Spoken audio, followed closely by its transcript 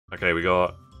Okay, we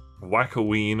got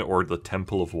Whack-A-Ween or the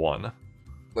Temple of One.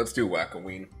 Let's do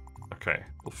Whack-A-Ween. Okay,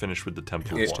 we'll finish with the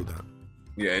Temple Let's of do One.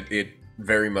 that. Yeah, it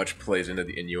very much plays into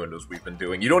the innuendos we've been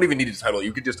doing. You don't even need to title it.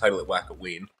 You could just title it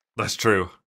Whack-A-Ween. That's true.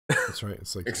 That's right.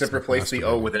 It's like Except it's like replace the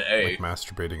O with an A. Like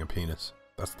masturbating a penis.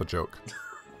 That's the joke.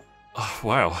 Oh,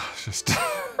 wow, just...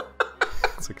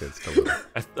 It's okay. It's still little.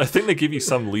 I think they give you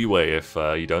some leeway if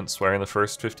you don't swear in the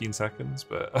first 15 seconds,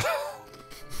 but...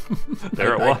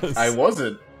 there it was. I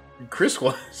wasn't. Chris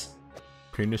was.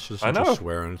 Penis is I such know. a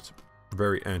swear, and it's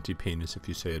very anti-penis if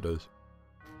you say it is.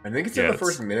 I think it's Yeah, in the it's-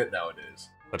 first minute nowadays.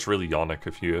 That's really yonic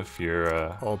if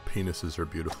you're... All penises are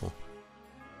beautiful.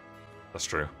 That's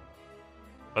true.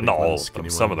 Big Not all ones, of them. skinny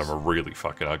Some of ones. them are really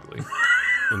fucking ugly.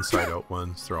 Inside out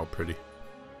ones, they're all pretty.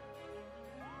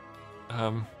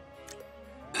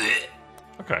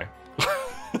 Okay.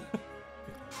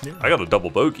 Yeah. I got a double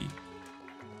bogey.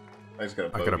 I just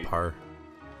got a I got a bogey. par.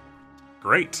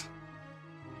 Great.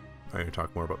 I need to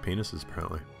talk more about penises,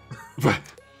 apparently.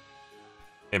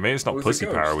 Hey, maybe it's not Who's pussy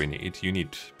the power ghost? we need. You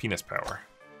need penis power.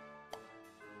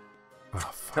 Oh,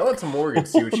 fuck. Tell it to Morgan,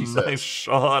 see what she Nice says.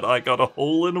 shot. I got a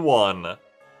hole in one. What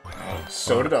the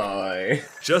So fuck? did I.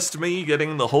 Just me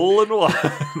getting the hole in one.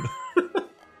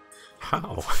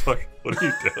 How? Fuck, what are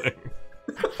you doing?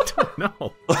 I don't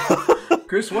know.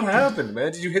 Chris, what happened,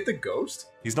 man? Did you hit the ghost?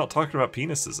 He's not talking about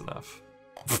penises enough.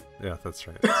 Yeah, that's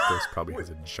right. This ghost probably has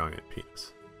a giant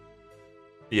penis.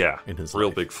 Yeah, In his real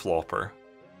life. big flopper.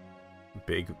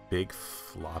 Big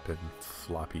flopping,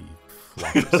 floppy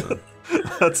flopperson.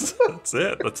 That's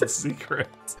it. That's a secret.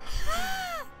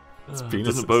 It penises.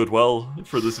 doesn't bode well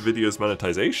for this video's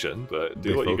monetization, but do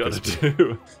They what you focus gotta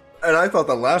do. And I thought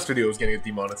the last video was getting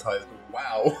demonetized.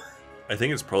 Wow. I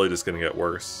think it's probably just gonna get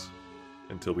worse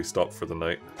until we stop for the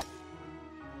night.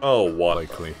 Oh, what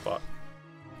Likely. the fuck?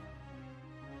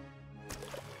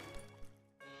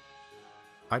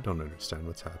 I don't understand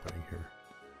what's happening here.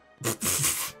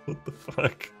 What the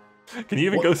fuck? Can you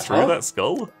even What go the through hell? that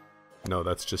skull? No,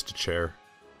 that's just a chair.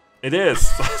 It is.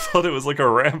 I thought it was like a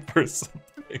ramp or something.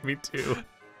 Me too.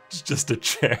 It's just a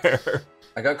chair.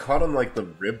 I got caught on like the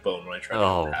rib bone when I tried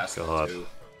Oh, to pass God. it too.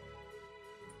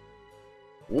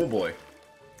 Oh boy.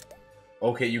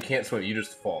 Okay, you can't swim, you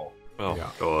just fall. Oh Yeah.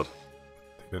 god.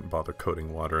 They didn't bother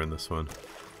coating water in this one.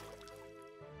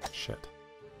 Shit.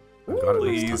 I got it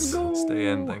this Please time. stay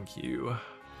in, thank you.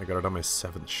 I got it on my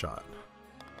 7th shot.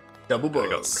 Double I bug.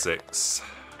 got 6.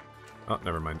 Oh,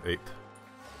 never mind. 8th.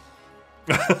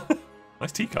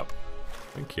 Nice teacup.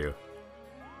 Thank you.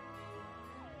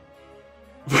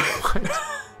 What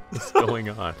is going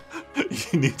on?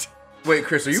 You need to... Wait,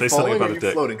 Chris, are you Say something falling or about are a you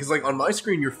dick. floating? Because like on my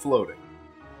screen, you're floating.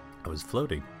 I was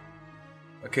floating.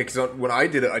 Okay, because when I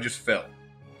did it, I just fell.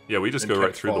 Yeah, we just And go right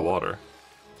kept through the falling. water.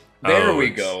 There Oh, we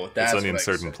it's- go. That's it's only in what I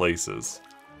certain said. places.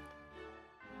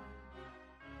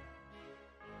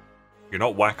 You're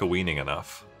not whack-a-weening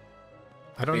enough.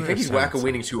 I don't I think he's understand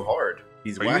whack-a-weening too hard.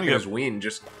 He's Are you gonna whacking get- his ween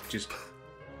just...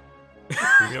 You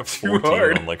have 14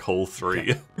 hard. on like hole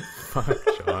 3. Fuck,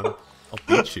 John. I'll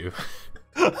beat you.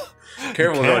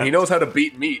 Careful, can't. though. He knows how to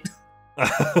beat meat.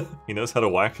 He knows how to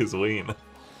whack his ween.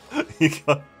 He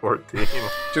got 14.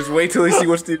 Just wait till you see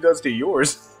what Steve does to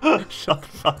yours. Shut the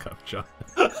fuck up, John.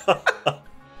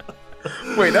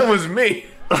 Wait, that was me.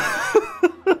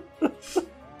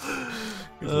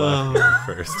 He's laughing at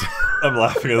me first. I'm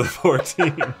laughing at the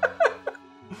 14.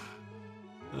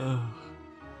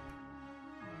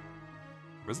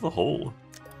 Where's the hole?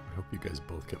 I hope you guys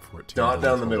both get 14. Not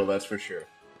down the That's middle, all. that's for sure.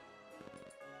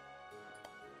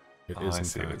 It Oh, is I in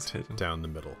see, it's fact hidden. down the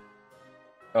middle.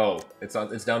 Oh, it's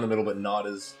down the middle, but not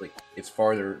as like it's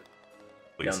farther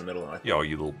Please. down the middle than I thought. Yo,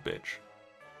 you little bitch.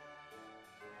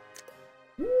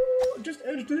 Ooh, just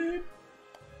edged it.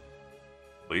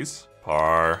 Please?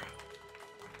 Par.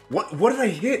 What did I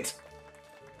hit?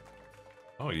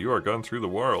 Oh, you are going through the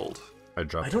world. I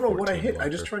dropped. I don't know a what I 14 hit. I marker.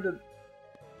 just tried to.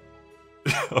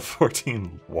 A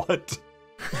 14 what?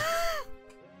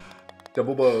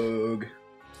 Double bug.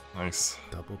 Nice.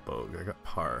 Double bog. I got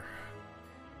par.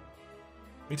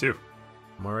 Me too.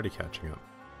 I'm already catching up.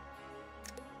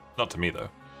 Not to me, though.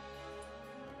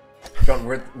 John,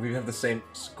 we have the same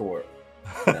score.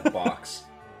 That box.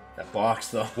 That box,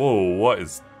 though. Whoa, what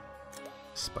is...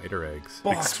 Spider eggs.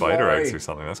 Big Box, spider why? eggs or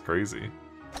something? That's crazy.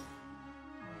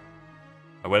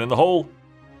 I went in the hole.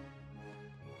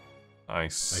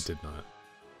 Nice. I did not.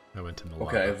 I went in the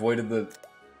Okay, I lava. avoided the.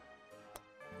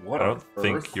 What I on don't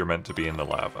think earth? you're meant to be in the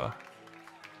lava.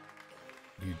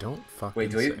 You don't fucking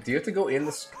Wait, do say. you have to go in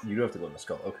the? You do have to go in the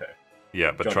skull. Okay.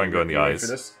 Yeah, but John, try and you go in the ready for eyes.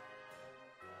 this?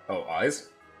 Oh, eyes.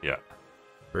 Yeah.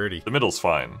 Birdie. The middle's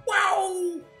fine.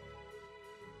 Wow.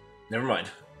 Never mind.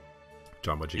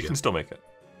 John, what'd you You get? can still make it.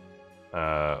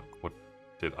 What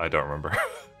did I don't remember.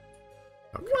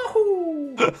 Okay.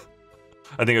 Woohoo!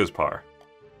 I think it was par.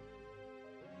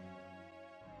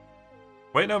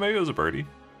 Wait, no, maybe it was a birdie.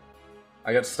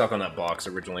 I got stuck on that box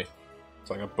originally. It's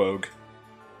like a bogue.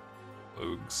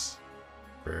 Ogs.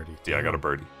 Birdie. Yeah, I got a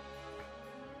birdie.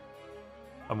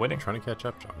 I'm winning. I'm trying to catch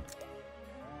up, John.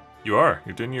 You are.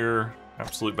 You're doing your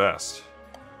absolute best.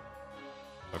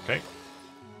 Okay.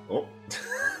 Oh.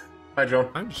 Hi, John.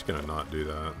 I'm just gonna not do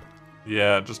that.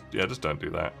 Yeah, just don't do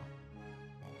that.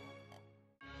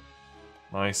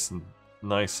 Nice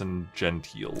and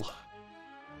genteel.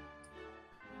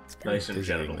 It's very Nice and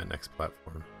dizzying, genital. that next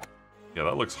platform. Yeah,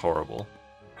 that looks horrible.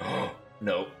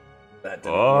 No. That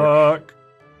didn't work. Fuck.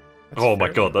 That's Oh my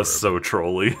fairly god, that's so horrible.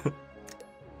 trolly.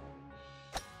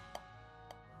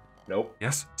 Nope.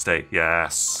 Yes, stay.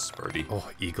 Yes, birdie. Oh,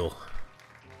 eagle.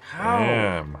 How?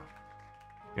 Damn.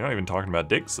 You're not even talking about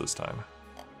dicks this time.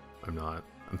 I'm not.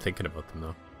 I'm thinking about them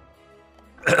though.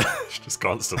 Just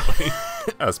constantly.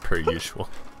 As per usual.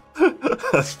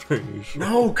 That's pretty usual.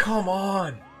 No, come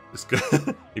on. Just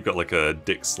you've got like a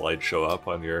dick slideshow up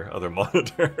on your other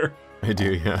monitor. I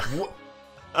do, yeah. What?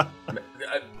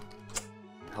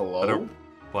 Hello? I don't-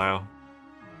 Wow.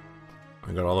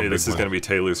 I got all the Hey, big this is ones. gonna be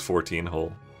Taylor's 14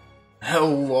 hole.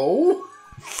 Hello?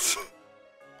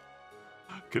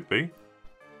 Could be.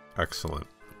 Excellent.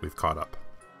 We've caught up.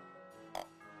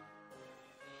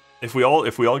 If we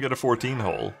all get a 14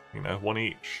 hole, you know, one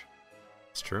each.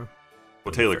 It's true.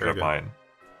 Well, That'd be Taylor could very have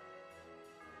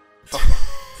good. mine.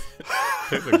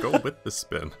 Taylor, go with the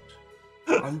spin.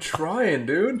 I'm trying,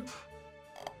 dude.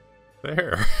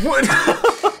 There. What?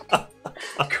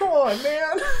 Come on,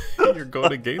 man. You're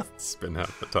going against the spin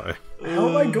half the time. How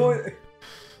am I going?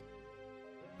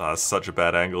 That's such a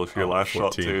bad angle for your Oh, last 14.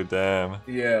 shot too, damn.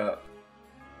 Yeah.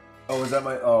 Oh, is that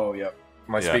my... Oh, yeah.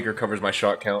 My Yeah. speaker covers my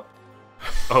shot count.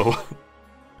 Oh.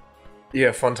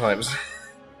 Yeah, fun times.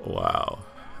 Wow.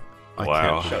 I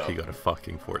Wow. can't Shut believe he up. got a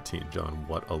fucking 14, John.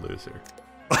 What a loser.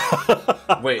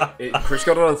 Wait, Chris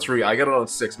got it on 3, I got it on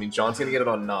 6, means John's gonna get it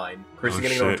on 9, Chris Oh, is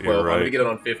getting it on shit, you're 12, I'm gonna right. get it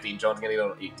on 15, John's gonna get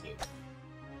it on 18.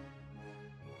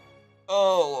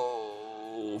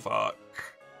 Oh, fuck.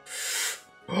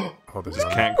 Oh, there's Just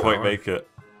not can't enough quite power. make it.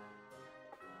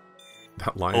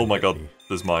 That line. Oh my hit god, me.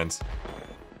 there's mines.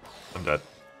 I'm dead.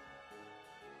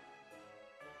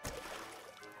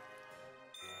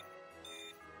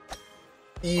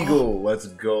 Eagle, let's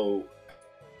go.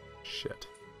 Shit.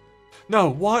 No,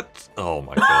 what? Oh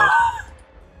my god.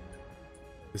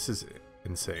 This is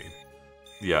insane.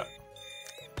 Yeah.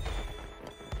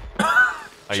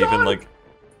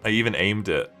 I even aimed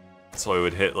it so I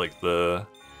would hit like the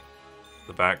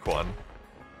back one.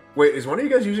 Wait, is one of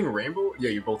you guys using rainbow?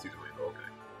 Yeah, you're both using rainbow, okay.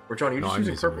 Or John, you're No, just I'm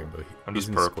using using purple. rainbow. I'm He's just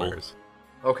using purple. Squares.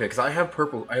 Okay, because I have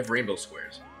purple, I have rainbow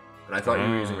squares. And I thought you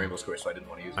were using Ah. rainbow squares, so I didn't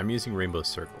want to use them. I'm using rainbow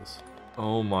circles.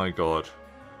 Oh my god.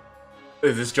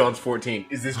 Is this John's 14?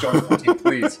 Is this John's 14?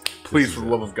 Please. Please, is for the it.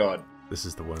 love of God. This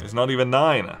is the one. It's not even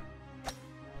 9.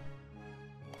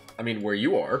 I mean, where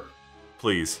you are.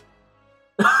 Please.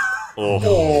 Oh.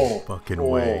 Oh! Fucking Oh.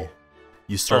 way.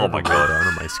 You started Oh my to roll God. down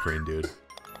on my screen, dude.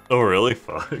 Oh really?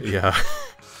 Fuck. Yeah.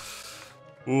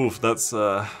 Oof, that's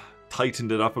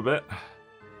tightened it up a bit.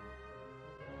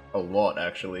 A lot,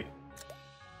 actually.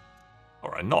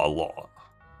 Alright, not a lot.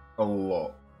 A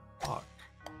lot. Fuck.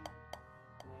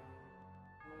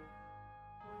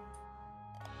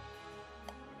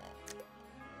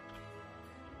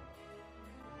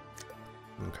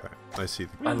 Okay. I see.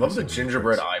 The I love see the matrix.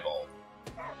 gingerbread eyeball.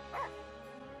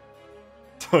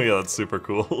 Oh yeah, that's super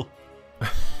cool.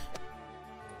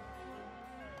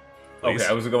 Okay, Please.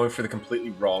 I was going for the completely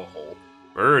wrong hole.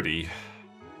 Birdie.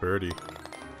 Birdie.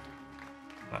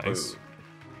 Nice. Ooh.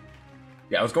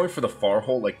 Yeah, I was going for the far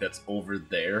hole, like that's over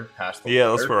there, past the Yeah,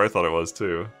 water. that's where I thought it was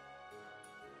too.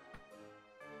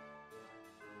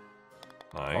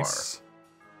 Nice.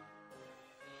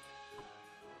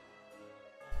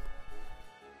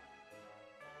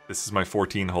 This is my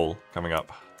 14 hole coming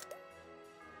up.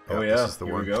 Oh Yeah, yeah, this is the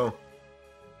here one. we go.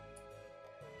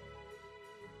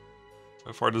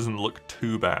 So far, it doesn't look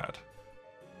too bad.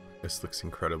 This looks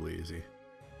incredibly easy.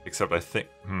 Except I think,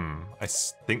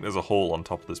 think there's a hole on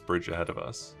top of this bridge ahead of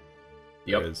us.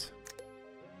 Yep. There is.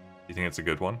 You think it's a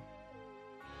good one?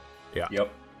 Yeah.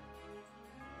 Yep.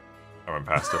 I went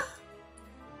past it.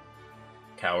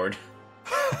 Coward.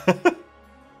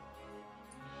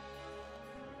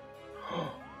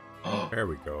 There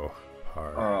we go.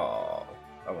 Par. Oh,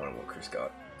 I wanted what Chris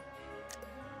got.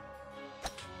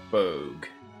 Bogue.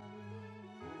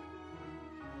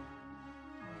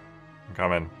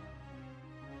 Come in.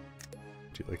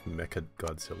 you like Mecha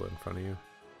Godzilla in front of you.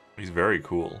 He's very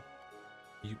cool.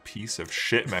 You piece of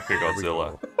shit, Mecha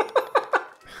Godzilla.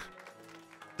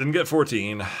 Didn't get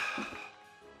 14.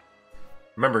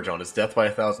 Remember, John, it's death by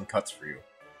 1,000 cuts for you.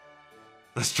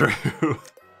 That's true.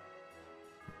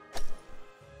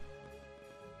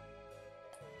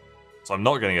 So I'm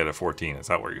not gonna get a 14. Is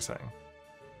that what you're saying?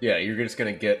 Yeah, you're just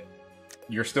gonna get.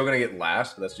 You're still gonna get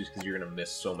last, but that's just because you're gonna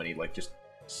miss so many, like, just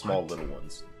small little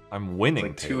ones. I'm winning.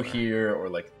 Like Taylor. 2 here, or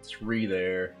like 3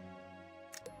 there.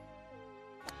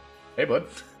 Hey, bud.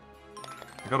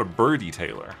 I got a birdie,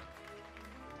 Taylor.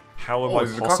 How am I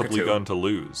there's a possibly cockatoo. going to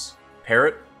lose?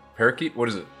 Parrot? Parakeet? What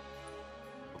is it?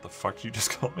 What the fuck did you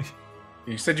just call me?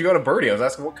 You said you got a birdie. I was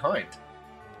asking what kind.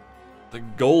 The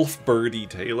golf birdie,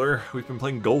 Taylor. We've been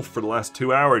playing golf for the last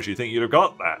 2 hours. You think you'd have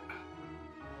got that?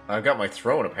 I've got my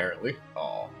throne, apparently.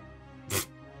 Aw.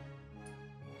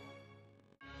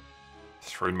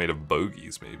 Throne made of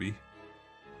bogeys, maybe.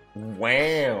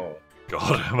 Wow.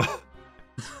 Got him.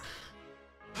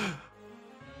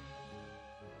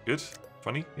 Good?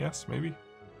 Funny? Yes, maybe?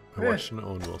 I watched an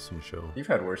Owen Wilson show You've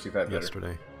had worse, you've had better.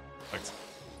 yesterday. Thanks.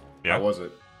 Yeah? How was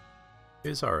it? It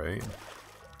was alright.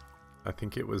 I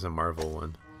think it was a Marvel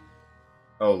one.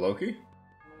 Oh, Loki?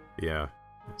 Yeah,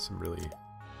 some really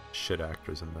shit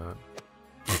actors in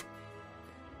that.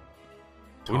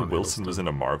 Owen Wilson was in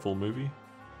a Marvel movie?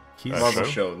 He's Marvel show?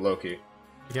 show, Loki.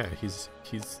 Yeah,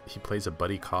 he plays a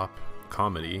buddy cop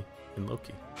comedy in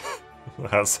Loki.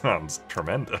 That sounds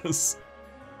tremendous.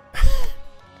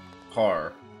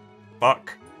 Har.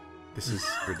 Fuck. This is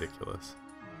ridiculous.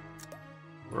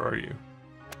 Where are you?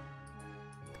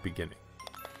 The beginning.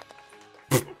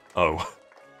 Oh.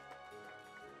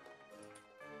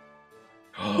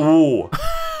 Ooh.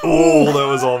 Oh, that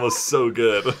was almost so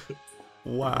good.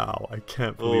 Wow, I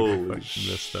can't believe I Holy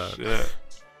fucking missed that. shit.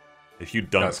 If you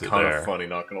That's dunked it kind there, of funny,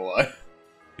 not gonna lie.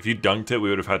 if you dunked it, we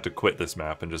would have had to quit this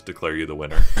map and just declare you the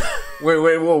winner. Wait,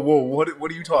 whoa, what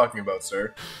are you talking about,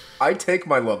 sir? I take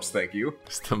my lumps, thank you.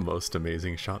 It's the most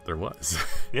amazing shot there was.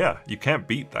 Yeah, you can't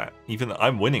beat that. Even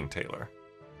I'm winning, Taylor.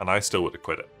 And I still would have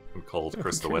quit it and called Yeah,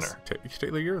 Chris the who cares? winner.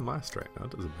 Taylor, you're in last right now.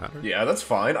 It doesn't matter. Yeah, that's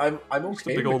fine. I'm okay Just a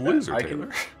big with old that. loser, I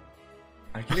Taylor.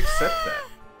 I can accept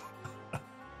that.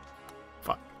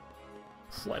 Fuck.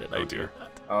 Why did Oh I do dear.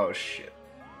 that? Oh, shit.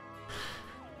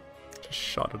 Just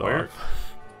shot it Where?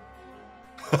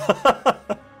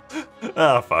 off.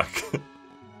 Ah, fuck.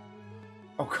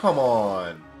 Oh, come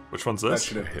on. Which one's That this?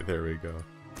 should have... Okay, there we go.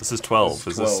 This is 12. This is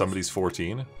Is 12. this somebody's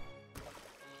 14?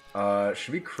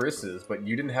 Should be Chris's, but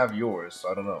you didn't have yours, so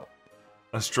I don't know.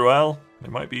 That's Joel. It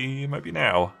might be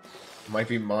now. Might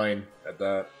be mine at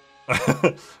that.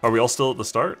 Are we all still at the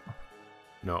start?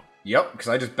 No. Yep, because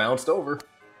I just bounced over.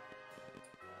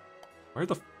 Where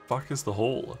the fuck is the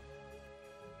hole?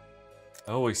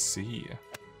 Oh, I see.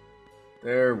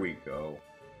 There we go.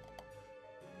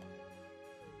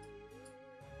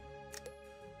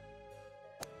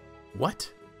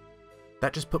 What?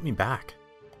 That just put me back.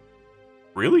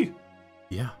 Really?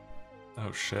 Yeah.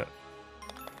 Oh shit.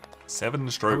 7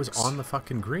 strokes. I was on the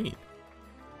fucking green.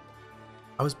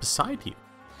 I was beside you.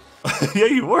 Yeah,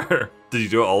 you were. Did you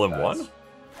do it all in one?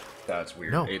 That's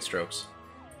weird. No. 8 strokes.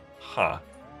 Huh.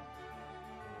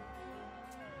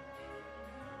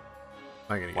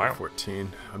 I'm gonna get Wow.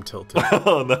 14. I'm tilted.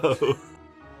 Oh no.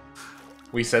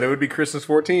 We said it would be Chris's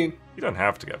 14. You don't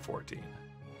have to get 14.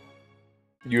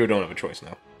 You don't have a choice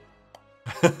now.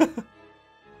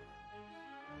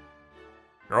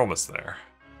 You're almost there.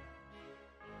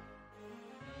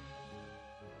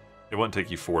 It won't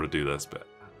take you 4 to do this, but...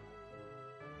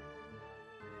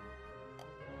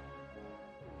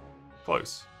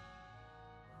 Close.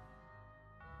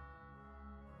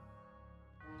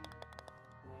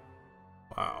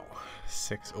 Wow.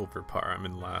 6 over par. I'm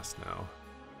in last now.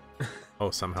 Oh,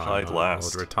 somehow Tied I'm not.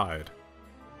 last. Oh, we're tied.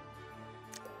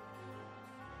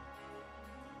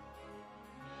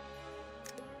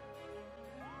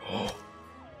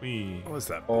 Whee. What was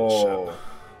that bullshit? Oh.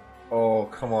 Oh,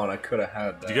 come on. I could have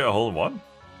had that. Did you get a hole in one?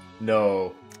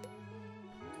 No.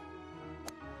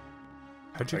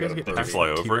 How'd you I guys got a get birdie. Did you fly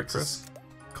over it, T-Rex's Chris?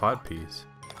 Cod piece.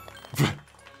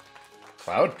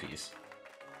 Cloud piece.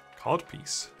 Cod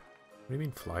piece. What do you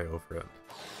mean fly over it?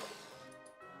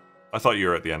 I thought you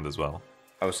were at the end as well.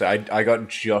 I would say I got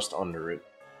just under it.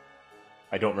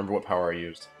 I don't remember what power I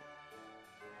used.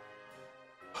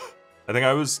 I think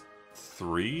I was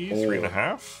 3, Oh.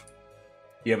 3.5?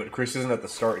 Yeah, but Chris isn't at the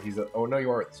start. He's at... Oh, no,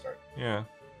 you are at the start. Yeah.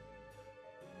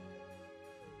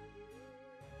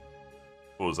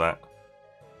 What was that?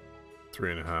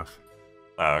 3.5.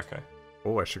 Ah, okay.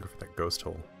 Oh, I should go for that ghost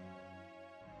hole.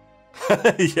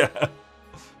 Yeah.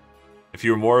 If If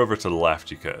you were more over to the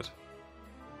left, you could.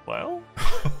 Well,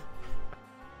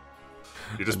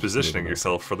 you're just positioning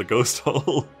yourself for the ghost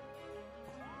hole.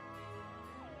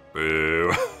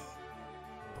 Boo. Oh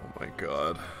my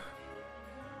god.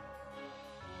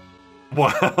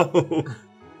 Wow.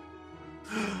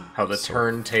 How the So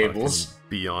turntables. fucking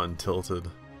beyond tilted.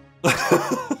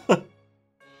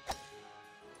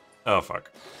 Oh, fuck.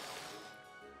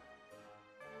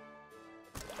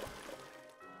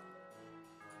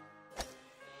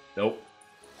 Nope.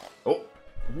 Oh,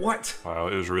 what? Wow,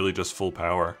 it was really just full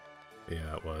power.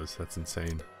 Yeah, it was. That's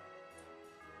insane.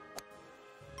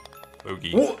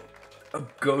 Bogey. Whoa! A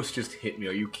ghost just hit me.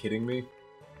 Are you kidding me?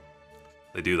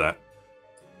 They do that.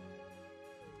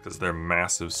 Because they're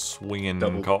massive swinging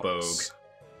Double cocks.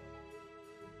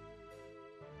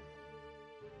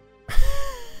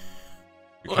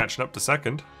 You're catching up to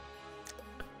second.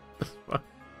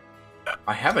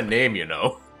 I have a name, you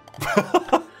know.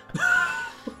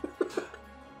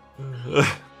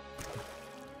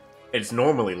 It's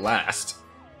normally last.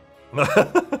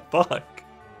 Fuck.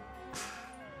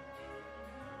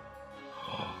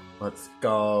 Let's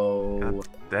go. God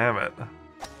damn it.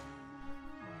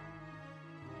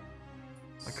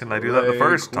 Why couldn't I do that the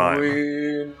first time?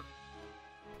 Queen.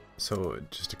 So,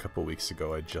 just a couple weeks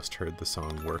ago, I just heard the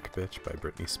song Work Bitch by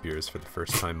Britney Spears for the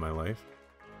first time in my life.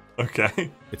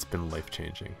 Okay. It's been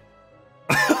life-changing.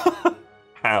 How?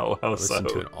 How I so? listen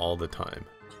to it all the time.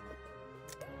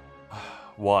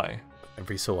 Why?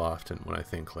 Every so often when I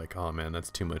think like, oh man, that's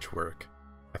too much work,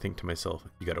 I think to myself,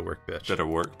 you gotta work, bitch. Better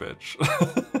work, bitch.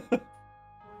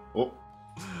 Oh.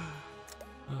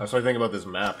 That's what I think about this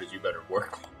map, is you better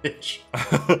work, bitch.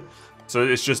 So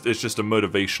it's just a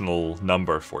motivational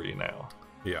number for you now.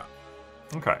 Yeah.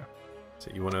 Okay. So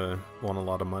you want a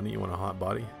lot of money, you want a hot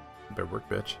body? You better work,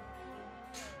 bitch.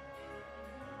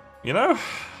 You know,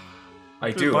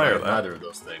 I could do. I admire have that. neither of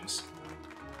those things.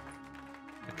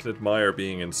 I could admire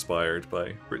being inspired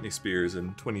by Britney Spears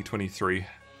in 2023.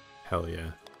 Hell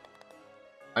yeah.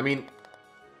 I mean,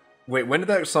 wait, when did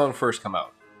that song first come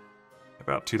out?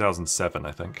 About 2007,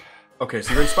 I think. Okay,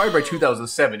 so you're inspired by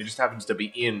 2007, it just happens to be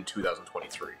in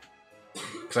 2023.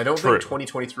 Because I don't True. think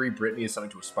 2023 Britney is something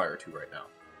to aspire to right now.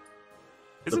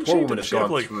 Isn't The poor she- woman did has she have,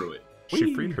 gone like- through it. She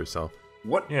Whee! freed herself.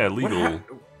 What? Yeah, what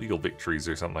legal victories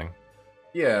or something.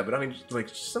 Yeah, but I mean, like,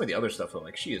 some of the other stuff, though,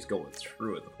 like, she is going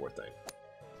through it, the poor thing.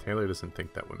 Taylor doesn't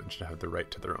think that women should have the right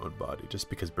to their own body just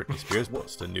because Britney Spears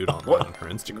posted a nude online What? on her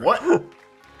Instagram. What?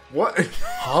 What?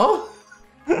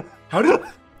 Huh? How did...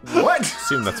 What?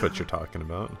 Assume that's what you're talking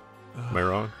about. Am I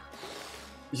wrong?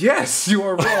 Yes, you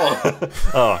are wrong.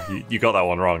 Oh, you got that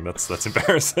one wrong. That's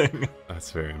embarrassing.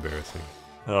 That's very embarrassing.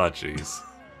 Oh, jeez.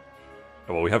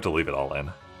 Oh, well, we have to leave it all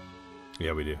in.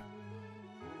 Yeah, we do.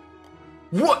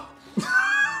 What?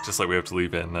 Just like we have to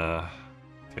leave in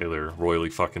Taylor royally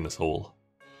fucking this hole.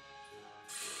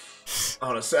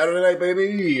 On a Saturday night,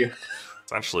 baby.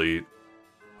 It's actually...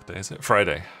 What day is it?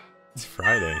 Friday. It's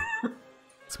Friday.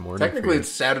 It's morning. Technically, for it's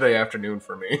Saturday afternoon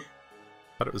for me. you. I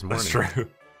thought it was morning. That's true.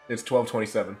 It's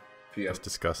 12:27 p.m. That's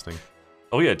disgusting.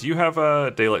 Oh yeah, do you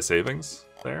have daylight savings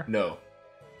there? No.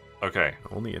 Okay.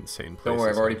 Only insane places. Don't worry,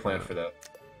 I've already like planned that. for that.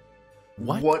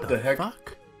 What the heck?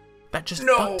 Fuck? That just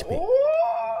No! fucked me.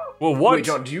 Well, what? Wait,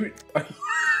 John, do you...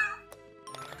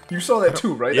 you saw that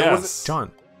too, right? That wasn't... Yes.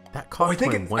 John, that cost I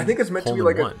think my it- one I think it's meant to be hole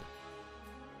like in a- one.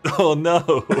 Oh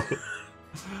no.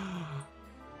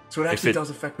 So it If actually it- does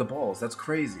affect the balls. That's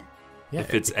crazy. Yeah,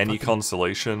 If it's it any fucking-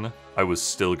 consolation, I was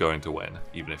still going to win,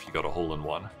 even if you got a hole in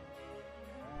one.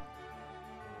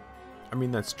 I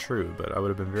mean, that's true, but I would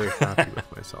have been very happy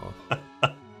with myself.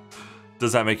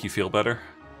 Does that make you feel better?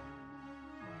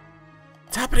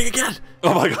 It's happening again!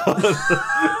 Oh my god.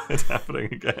 It's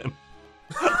happening again.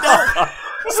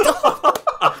 Stop!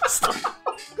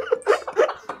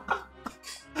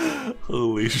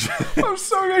 Holy shit. I'm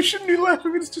sorry, I shouldn't be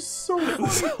laughing. It's just so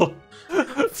funny.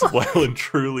 It's well and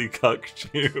truly cucked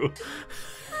you.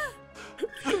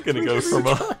 Gonna go from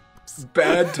a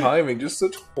Bad timing. Just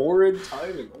such horrid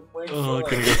timing. Oh my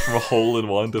gonna god. go from a hole in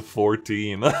one to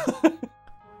 14.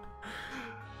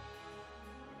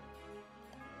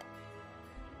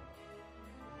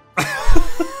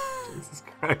 Jesus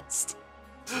Christ.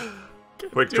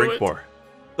 Quick, do drink it. more.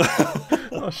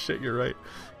 Oh shit, you're right.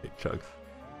 Big chug.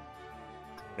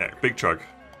 Yeah, big chug.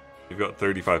 You've got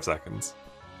 35 seconds.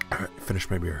 Alright, finish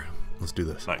my beer. Let's do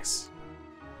this. Nice.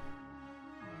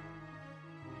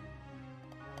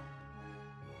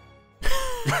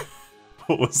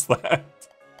 What was that?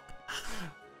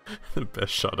 The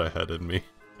best shot I had in me.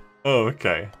 Oh,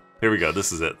 okay. Here we go.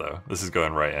 This is it, though. This is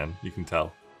going right in. You can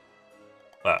tell.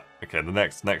 Ah, okay. The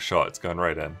next shot, it's going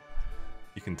right in.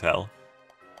 You can tell.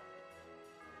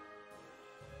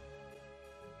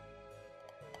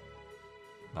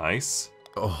 Nice.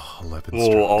 Oh, 11 Oh,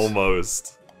 strokes.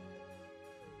 almost.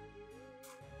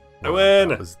 I Wow, win!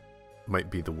 That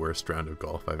might be the worst round of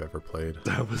golf I've ever played.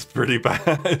 That was pretty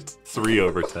bad. 3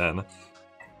 over 10.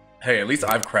 Hey, at least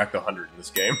I've cracked 100 in this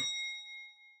game.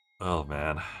 Oh,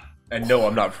 man. And no,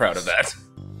 I'm not proud of that.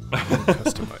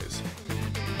 Customize.